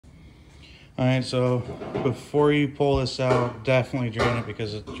All right, so before you pull this out, definitely drain it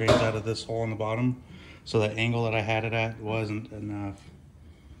because it drains out of this hole in the bottom. So the angle that I had it at wasn't enough.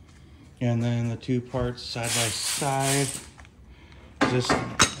 And then the two parts side by side. Just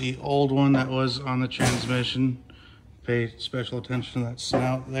the old one that was on the transmission. Pay special attention to that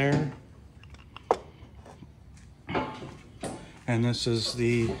snout there. And this is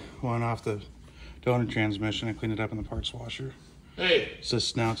the one off the donor transmission. I cleaned it up in the parts washer. Hey. It's the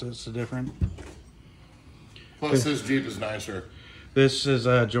snouts that's the different. Plus this Jeep is nicer. This is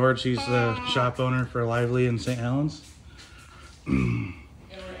George. He's the shop owner for Lively in St. Helens. And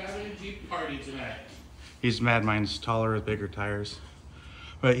we're having a Jeep party tonight. He's mad. Mine's taller with bigger tires.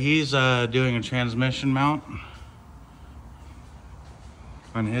 But he's doing a transmission mount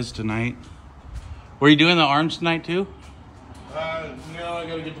on his tonight. Were you doing the arms tonight too? No, I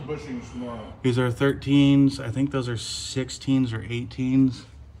gotta get the bushings tomorrow. These are 13s. I think those are 16s or 18s.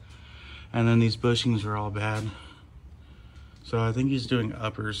 And then these bushings are all bad. So I think he's doing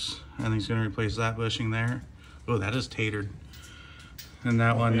uppers. And he's gonna replace that bushing there. Oh, that is tatered. And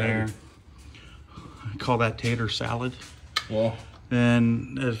that one there. I call that tater salad. Well,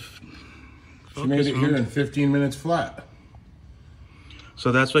 and if she made it here in 15 minutes flat.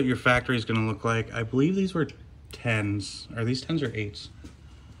 So that's what your factory is gonna look like. I believe these were 10s. Are these 10s or 8s?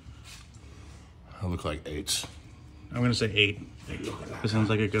 I look like 8s. I'm gonna say 8. This sounds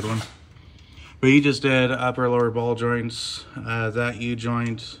like a good one. But you just did upper lower ball joints, that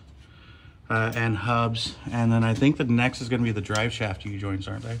U-joint, and hubs. And then I think the next is gonna be the drive shaft U-joints,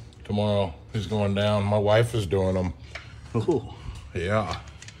 aren't they? Tomorrow he's going down. My wife is doing them. Ooh. Yeah.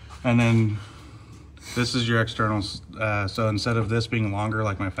 And then this is your externals. So instead of this being longer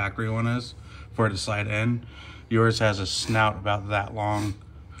like my factory one is, for it to slide in, yours has a snout about that long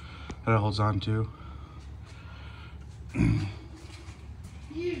that it holds on to.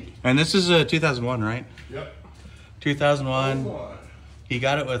 And this is a 2001, right? Yep. 2001. He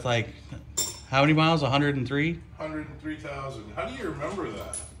got it with like, how many miles? 103? 103,000. How do you remember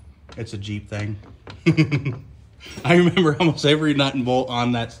that? It's a Jeep thing. I remember almost every nut and bolt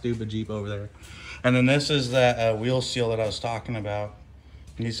on that stupid Jeep over there. And then this is that wheel seal that I was talking about.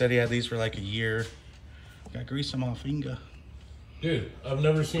 And he said he had these for like a year. Got grease on my finger. Dude, I've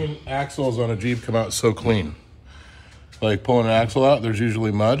never seen axles on a Jeep come out so clean. Like pulling an axle out, there's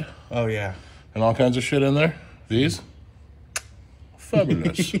usually mud. Oh yeah. And all kinds of shit in there. These?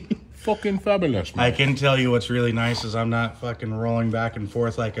 Fabulous. Fucking fabulous, man. I can tell you what's really nice is I'm not fucking rolling back and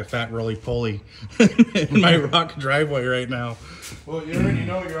forth like a fat roly-poly in my rock driveway right now. Well, you already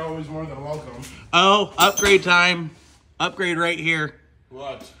know you're always more than welcome. Oh, upgrade time. Upgrade right here.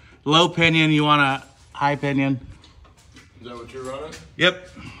 What? Low pinion, you want a high pinion? Is that what you're running? Yep.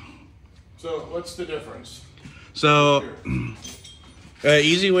 So, what's the difference? So,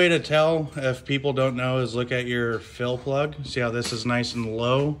 easy way to tell if people don't know is look at your fill plug. See how this is nice and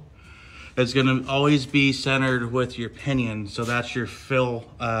low? It's going to always be centered with your pinion. So that's your fill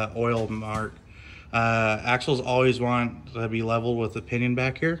oil mark. Axles always want to be leveled with the pinion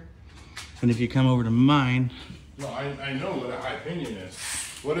back here. And if you come over to mine. No, I know what a high pinion is.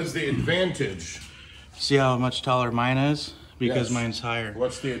 What is the advantage? See how much taller mine is? Because yes. Mine's higher.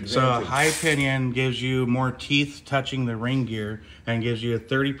 What's the advantage? So a high pinion gives you more teeth touching the ring gear and gives you a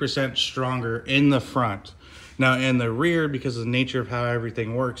 30% stronger in the front. Now in the rear, because of the nature of how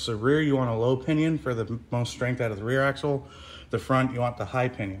everything works, the rear you want a low pinion for the most strength out of the rear axle. The front you want the high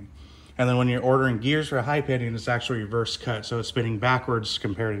pinion. And then when you're ordering gears for a high pinion, it's actually reverse cut. So it's spinning backwards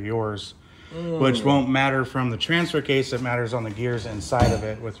compared to yours. Which won't matter from the transfer case. It matters on the gears inside of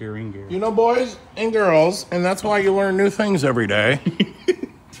it with your ring gear. You know, boys and girls, and that's why you learn new things every day.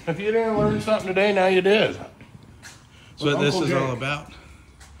 If you didn't learn something today, now you did. That's what this is all about.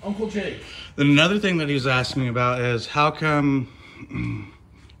 Uncle Jake. Then another thing that he was asking me about is how come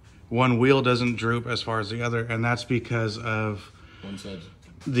one wheel doesn't droop as far as the other, and that's because of One side.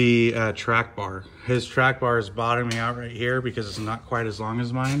 the track bar. His track bar is bottoming out right here because it's not quite as long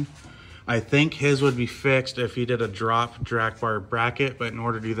as mine. I think his would be fixed if he did a drop track bar bracket, but in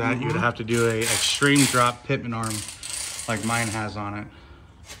order to do that, you would have to do a extreme drop pitman arm like mine has on it.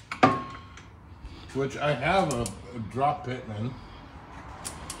 Which I have a drop pitman.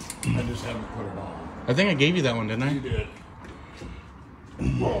 I just haven't put it on. I think I gave you that one, didn't I? You did.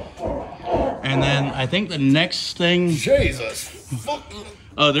 And then I think the next thing... Jesus.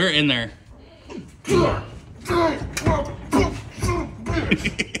 Oh, they're in there.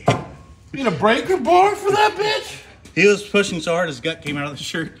 You need a breaker bar for that bitch? He was pushing so hard his gut came out of the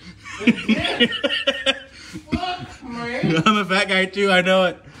shirt. Fuck, man. I'm a fat guy too, I know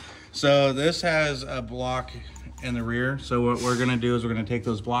it. So this has a block in the rear. So what we're gonna do is we're gonna take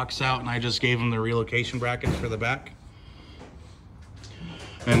those blocks out, and I just gave him the relocation brackets for the back.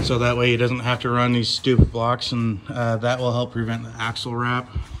 And so that way he doesn't have to run these stupid blocks, and that will help prevent the axle wrap.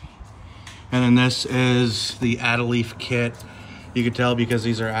 And then this is the add-a-leaf kit. You can tell because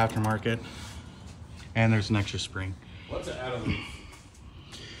these are aftermarket. And there's an extra spring. What's an add-a-leaf?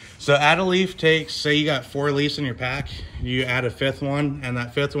 So add-a-leaf takes, say you got 4 leaves in your pack, you add a 5th one, and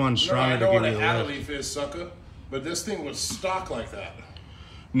that 5th one's stronger to give you the lift. I know what an add-a-leaf is, sucker, but this thing was stock like that.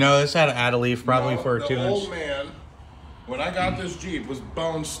 No, this had an add-a-leaf probably for a 2 The inch. old man, when I got this Jeep, was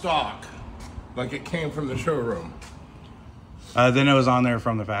bone stock, like it came from the showroom. Then it was on there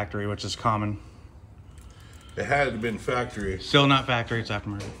from the factory, which is common. It had to have been factory. Still not factory, it's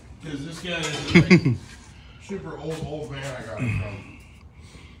aftermarket. Because this guy is like super old man I got it from.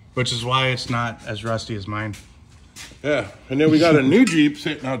 Which is why it's not as rusty as mine. Yeah, and then we got a new Jeep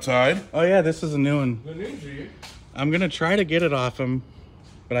sitting outside. Oh yeah, this is a new one. The new Jeep. I'm gonna try to get it off him,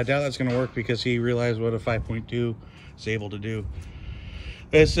 but I doubt that's gonna work because he realized what a 5.2 is able to do.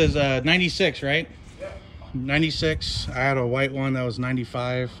 This is 96, right? Yeah. 96. I had a white one that was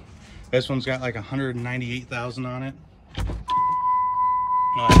 95. This one's got like 198,000 on it.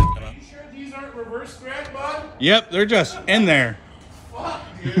 Oh, I didn't come up. You sure these aren't reverse thread, bud? Yep, they're just in there. Fuck,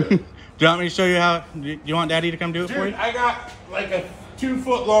 dude. Do you want me to show you how? Do you want Daddy to come do it for you? I got like a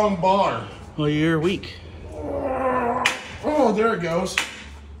 2-foot long bar. Well, you're weak. Oh, there it goes.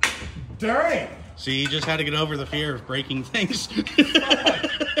 Dang. See, you just had to get over the fear of breaking things.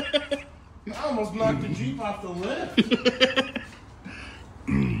 I almost knocked the Jeep off the lift.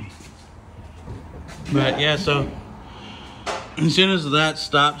 But yeah, so as soon as that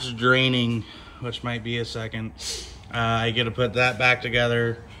stops draining, which might be a second, I get to put that back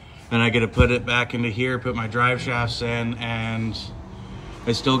together. Then I get to put it back into here, put my drive shafts in, and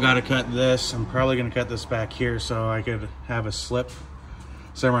I still got to cut this. I'm probably going to cut this back here so I could have a slip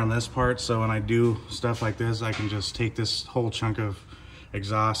somewhere on this part. So when I do stuff like this, I can just take this whole chunk of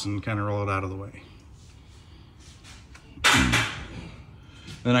exhaust and kind of roll it out of the way.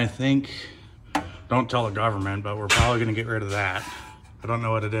 Then I think, don't tell the government, but we're probably going to get rid of that. I don't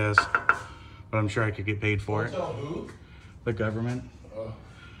know what it is, but I'm sure I could get paid for it. Tell who? The government.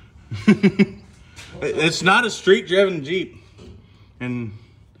 It's not a street-driven Jeep, and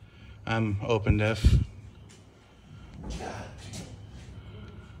I'm open diff.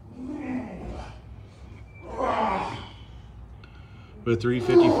 With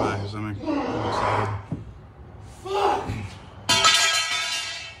 355s, I'm excited. Fuck.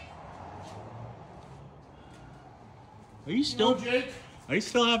 Are you still, Jake? are you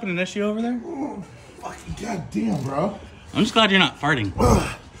still having an issue over there? Oh, fucking goddamn, bro. I'm just glad you're not farting.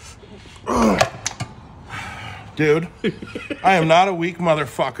 Dude, I am not a weak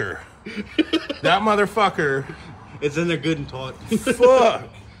motherfucker. That motherfucker. It's in there good and taut. Fuck.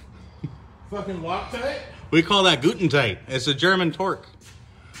 Fucking Loctite? We call that Gutentite. It's a German torque.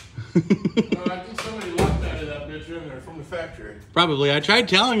 I think somebody Loctited that bitch in there from the factory. Probably. I tried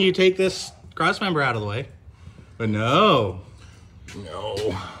telling you take this cross member out of the way. But no.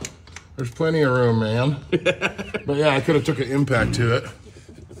 No. There's plenty of room, man. But yeah, I could have took an impact to it.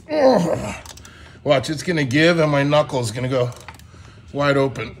 Ugh. Watch, it's going to give and my knuckle's going to go wide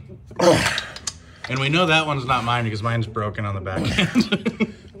open. And we know that one's not mine because mine's broken on the back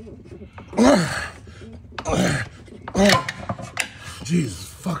end. Jesus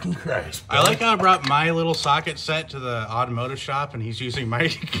fucking Christ. Bro. I like how I brought my little socket set to the automotive shop and he's using my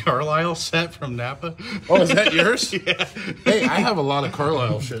Carlisle set from Napa. Oh, is that yours? Yeah. Hey, I have a lot of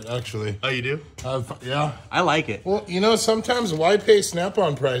Carlisle shit, actually. Oh, you do? Yeah. I like it. Well, you know, sometimes why pay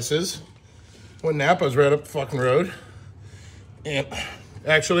Snap-on prices when Napa's right up the fucking road? And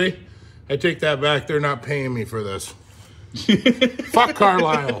actually, I take that back. They're not paying me for this. Fuck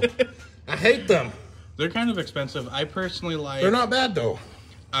Carlisle. I hate them. They're kind of expensive. I personally like... They're not bad, though.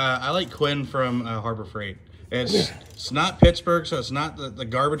 I like Quinn from Harbor Freight. It's not Pittsburgh, so it's not the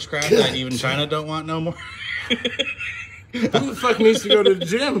garbage crap that even China don't want no more. Who the fuck needs to go to the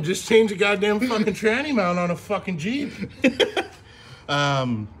gym? Just change a goddamn fucking tranny mount on a fucking Jeep.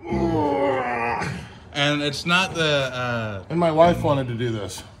 And it's not the... And my wife wanted to do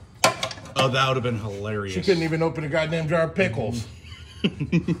this. Oh, that would have been hilarious. She couldn't even open a goddamn jar of pickles.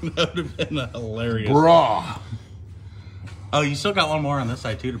 That would have been hilarious. Brah. Oh, you still got one more on this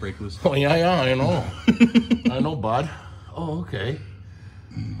side, too, to break loose. Oh, yeah, I know. I know, bud. Oh, okay.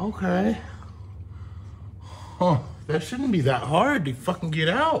 Okay. Huh. That shouldn't be that hard to fucking get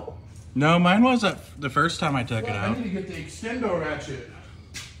out. No, mine was the first time I took it I out. need to get the extendo ratchet.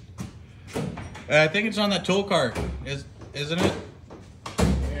 I think it's on that tool cart, isn't it?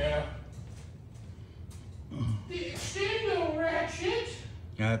 Yeah. The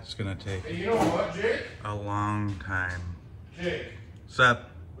That's gonna take Hey, you know what, Jake? a long time. Jake. What's up?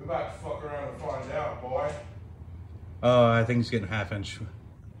 We about to fuck around and find out, boy. Oh, I think he's getting half-inch.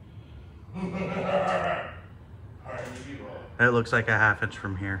 It looks like a half-inch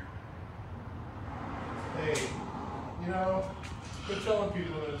from here. Hey, you know, quit telling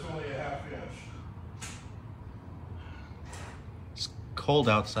people that it's only a half-inch. It's cold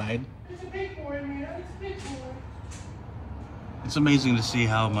outside. It's a big boy, man. It's a big boy. It's amazing to see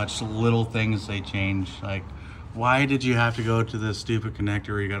how much little things they change. Like, why did you have to go to this stupid connector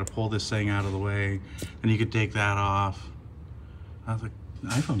where you got to pull this thing out of the way and you could take that off? I was like,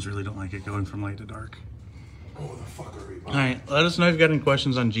 iPhones really don't like it going from light to dark. Oh, the fuck are we? All right, let us know if you've got any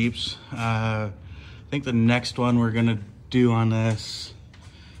questions on Jeeps. I think the next one we're gonna do on this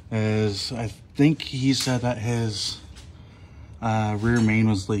is, I think he said that his rear main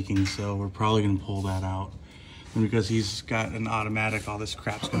was leaking, so we're probably gonna pull that out. And because he's got an automatic, all this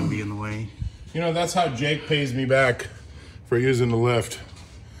crap's gonna be in the way. You know, that's how Jake pays me back for using the lift.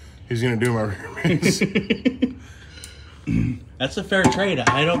 He's gonna do my rear mains. That's a fair trade.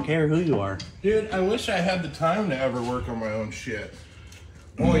 I don't care who you are. Dude, I wish I had the time to ever work on my own shit.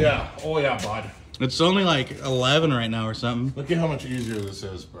 Oh yeah, bud. It's only like 11 right now or something. Look at how much easier this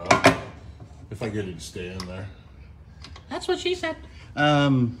is, bro. If I get it to stay in there. That's what she said.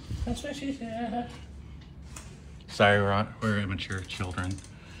 That's what she said. Sorry, we're immature children.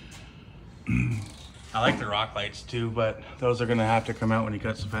 I like the rock lights too, but those are gonna have to come out when he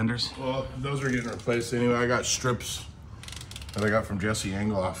cuts the fenders. Well, those are getting replaced anyway. I got strips that I got from Jesse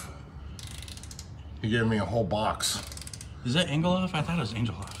Engeloff. He gave me a whole box. Is that Engeloff? I thought it was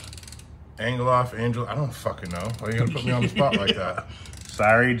Angeloff. Engeloff, Angel, I don't fucking know. Why are you gonna put me on the spot like that?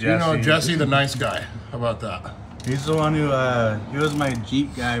 Sorry, Jesse. You know, Jesse the nice guy. How about that? He's the one who, he was my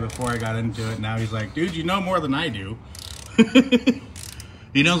Jeep guy before I got into it. Now he's like, dude, you know more than I do.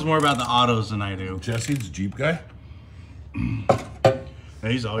 He knows more about the autos than I do. Jesse's the Jeep guy?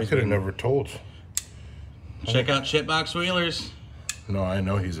 He's always Could have been. never told. Check out Shitbox Wheelers. No, I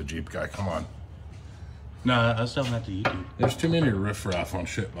know he's a Jeep guy. Come on. No, I was telling that to YouTube. There's too many riffraff on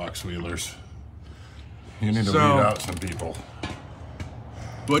shitbox wheelers. You need to So- weed out some people.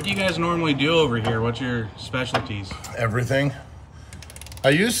 What do you guys normally do over here? What's your specialties? Everything. I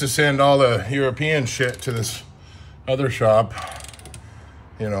used to send all the European shit to this other shop,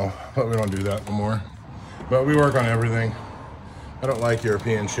 you know, but we don't do that no more. But we work on everything. I don't like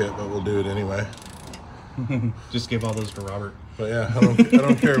European shit, but we'll do it anyway. Just give all those to Robert. But yeah, I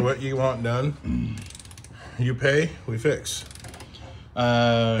don't care what you want done. You pay, we fix.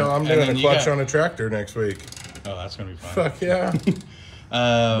 Hell, I'm doing a clutch on a tractor next week. Oh, that's gonna be fun. Fuck yeah.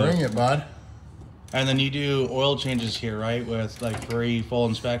 Bring it, bud. And then you do oil changes here, right? With like 3 full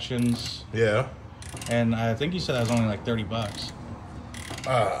inspections. Yeah. And I think you said that was only like $30.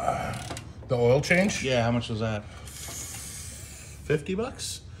 The oil change? Yeah, how much was that?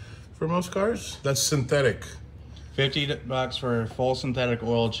 $50 for most cars. That's synthetic. $50 for a full synthetic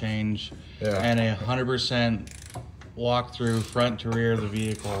oil change. Yeah. And 100% walk through front to rear of the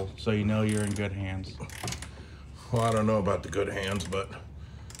vehicle, so you know you're in good hands. Well, I don't know about the good hands, but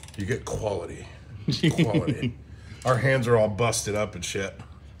you get quality. Quality. Our hands are all busted up and shit.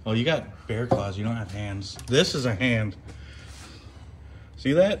 Well, you got bear claws. You don't have hands. This is a hand.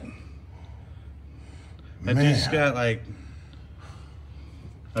 See that? That dude's got like...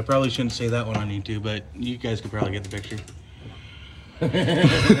 I probably shouldn't say that one on YouTube, but you guys could probably get the picture.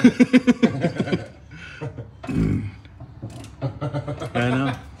 I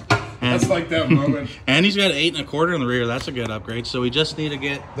know. That's like that moment. And he's got 8 1/4 in the rear. That's a good upgrade. So we just need to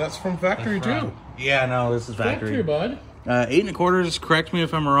get... That's from factory too. Yeah, no, this is factory. bud. 8 1/4, correct me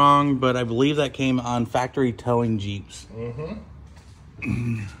if I'm wrong, but I believe that came on factory towing Jeeps.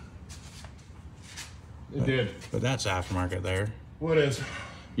 Mm-hmm. It did. But that's aftermarket there. What is?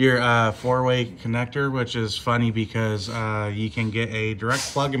 Your 4-way connector, which is funny because you can get a direct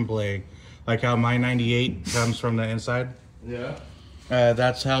plug and play, like how my 98 comes from the inside. Yeah.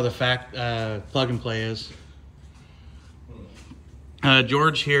 That's how the plug and play is.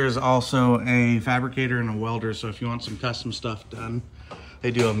 George here is also a fabricator and a welder, so if you want some custom stuff done,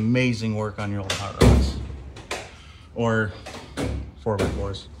 they do amazing work on your old hot rods or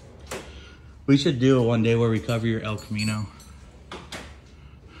 4x4s. We should do it one day where we cover your El Camino.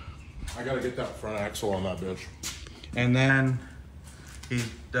 I gotta get that front axle on that bitch. And then he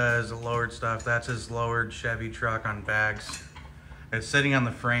does lowered stuff. That's his lowered Chevy truck on bags. It's sitting on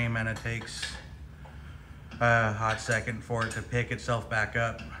the frame and it takes a hot second for it to pick itself back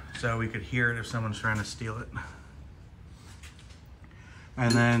up so we could hear it if someone's trying to steal it.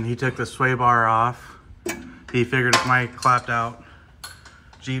 And then he took the sway bar off. He figured if my clapped out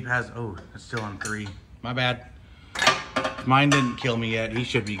Jeep has, oh, it's still on 3. My bad. Mine didn't kill me yet. He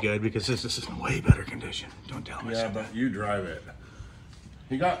should be good because this is in way better condition. Don't tell me. Yeah, but you drive it.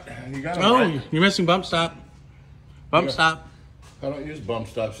 You got Oh, you're missing bump stop. Bump stop. I don't use bump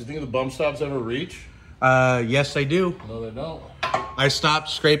stops. You think the bump stops ever reach? Yes, they do. No, they don't. I stopped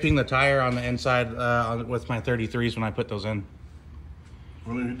scraping the tire on the inside with my 33s when I put those in.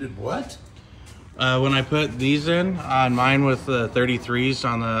 When you did what? When I put these in on mine with the 33s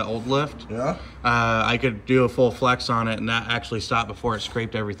on the old lift, Yeah. I could do a full flex on it, and that actually stopped before it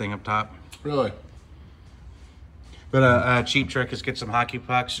scraped everything up top. Really? But a cheap trick is get some hockey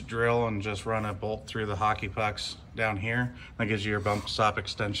pucks, drill, and just run a bolt through the hockey pucks down here. That gives you your bump stop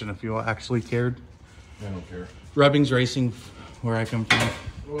extension if you actually cared. I don't care. Rubbing's Racing, where I come from.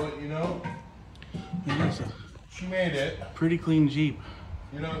 Well, you know, she made it. Pretty clean Jeep.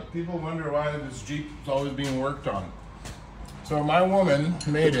 You know, people wonder why this Jeep is always being worked on. So my woman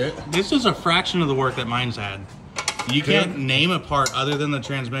made it. This is a fraction of the work that mine's had. You can't name a part other than the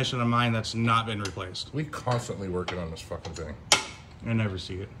transmission of mine that's not been replaced. We constantly working on this fucking thing. I never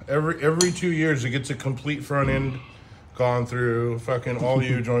see it. Every 2 years it gets a complete front end gone through, fucking all the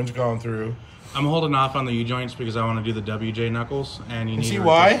U-joints gone through. I'm holding off on the U-joints because I want to do the WJ knuckles, and you need See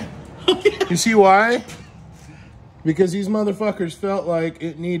why? You see why? Because these motherfuckers felt like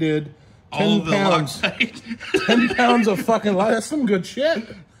it needed 10 pounds. 10 pounds of fucking Loctite. That's some good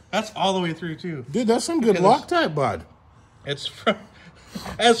shit. That's all the way through, too. Dude, that's some good Loctite, bud. It's from,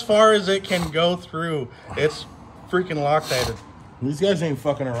 as far as it can go through. It's freaking Loctited. These guys ain't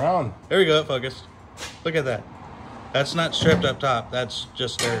fucking around. There we go, focus. Look at that. That's not stripped up top. That's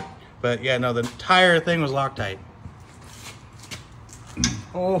just dirt. But yeah, no, the entire thing was Loctite.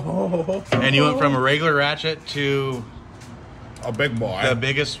 And you went from a regular ratchet to a big boy. The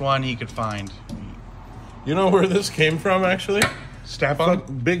biggest one he could find. You know where this came from, actually?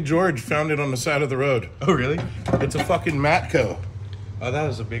 Snap-on? Big George found it on the side of the road. Oh, really? It's a fucking Matco. Oh, that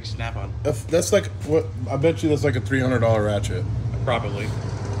was a big Snap-on. That's like, what? I bet you that's like a $300 ratchet. Probably.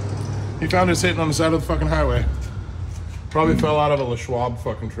 He found it sitting on the side of the fucking highway. Probably fell out of a LeSchwab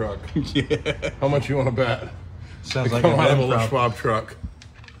fucking truck. Yeah. How much you want to bet? Sounds like out of a LeSchwab LeSchwab truck.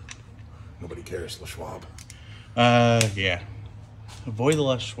 Nobody cares, LeSchwab. Yeah. Avoid the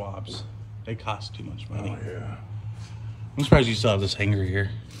LeSchwabs. They cost too much money. Oh, yeah. I'm surprised you still have this hanger here.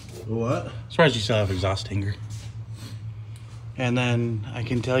 What? I'm surprised you still have exhaust hanger. And then I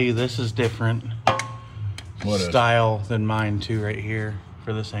can tell you this is different style than mine too right here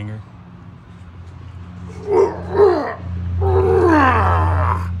for this hanger.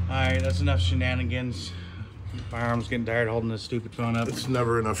 Alright, that's enough shenanigans. My arm's getting tired holding this stupid phone up. It's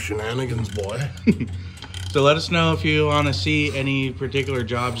never enough shenanigans, boy. So let us know if you want to see any particular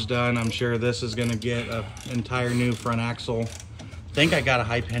jobs done. I'm sure this is going to get an entire new front axle. I think I got a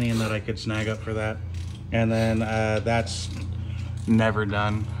high penny that I could snag up for that. And then that's never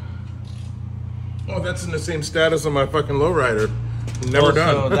done. Oh, that's in the same status of my fucking lowrider. Never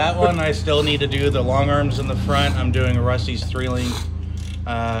done. So that one I still need to do the long arms in the front. I'm doing a Rusty's 3-link.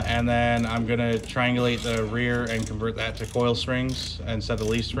 And then I'm going to triangulate the rear and convert that to coil springs instead of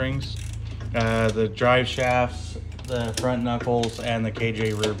leaf springs. The drive shafts, the front knuckles, and the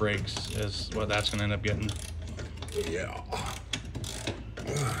KJ rear brakes is what that's going to end up getting. Yeah.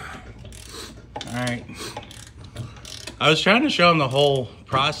 Alright. I was trying to show him the whole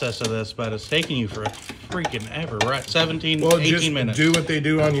process of this, but it's taking you for a freaking ever. We're at 18 minutes. Do what they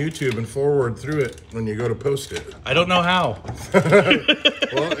do on YouTube and forward through it when you go to post it. I don't know how.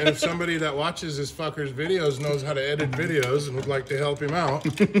 Well, and if somebody that watches this fucker's videos knows how to edit videos and would like to help him out.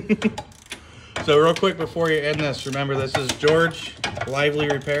 So real quick before you end this, remember this is George, Lively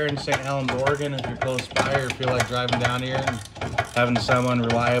Repair in St. Helens, Oregon. If you're close by or feel like driving down here and having someone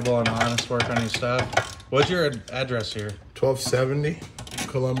reliable and honest work on your stuff. What's your address here? 1270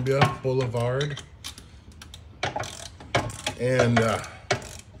 Columbia Boulevard. And or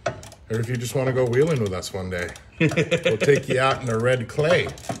if you just want to go wheeling with us one day, we'll take you out in a red clay.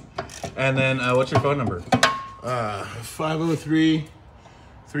 And then what's your phone number?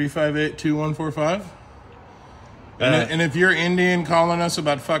 503-358-2145. And if you're Indian calling us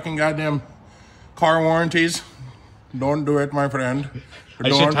about fucking goddamn car warranties, don't do it, my friend. I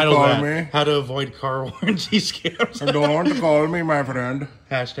should title that, How to Avoid Car Warranty Scams. Don't call me, my friend.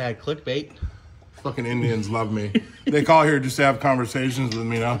 Hashtag clickbait. Fucking Indians love me. They call here just to have conversations with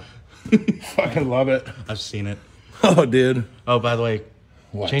me now. Fucking love it. I've seen it. Oh, dude. Oh, by the way,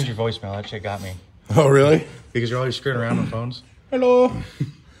 what? Change your voicemail. That shit got me. Oh, really? Because you're always screwing around on phones. Hello.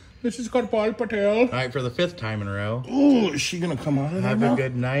 This is Karpal Patel. All right, for the 5th time in a row. Oh, is she going to come out of there Have now? a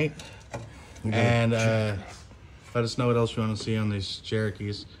good night. And Let us know what else you want to see on these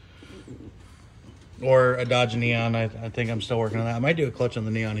Cherokees. Or a Dodge Neon. I think I'm still working on that. I might do a clutch on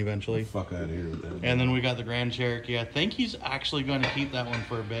the Neon eventually. Fuck out of here with that. And then we got the Grand Cherokee. I think he's actually going to keep that one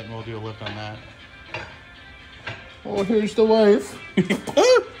for a bit, and we'll do a lift on that. Oh, here's the wife.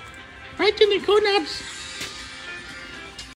 Right in the coconuts.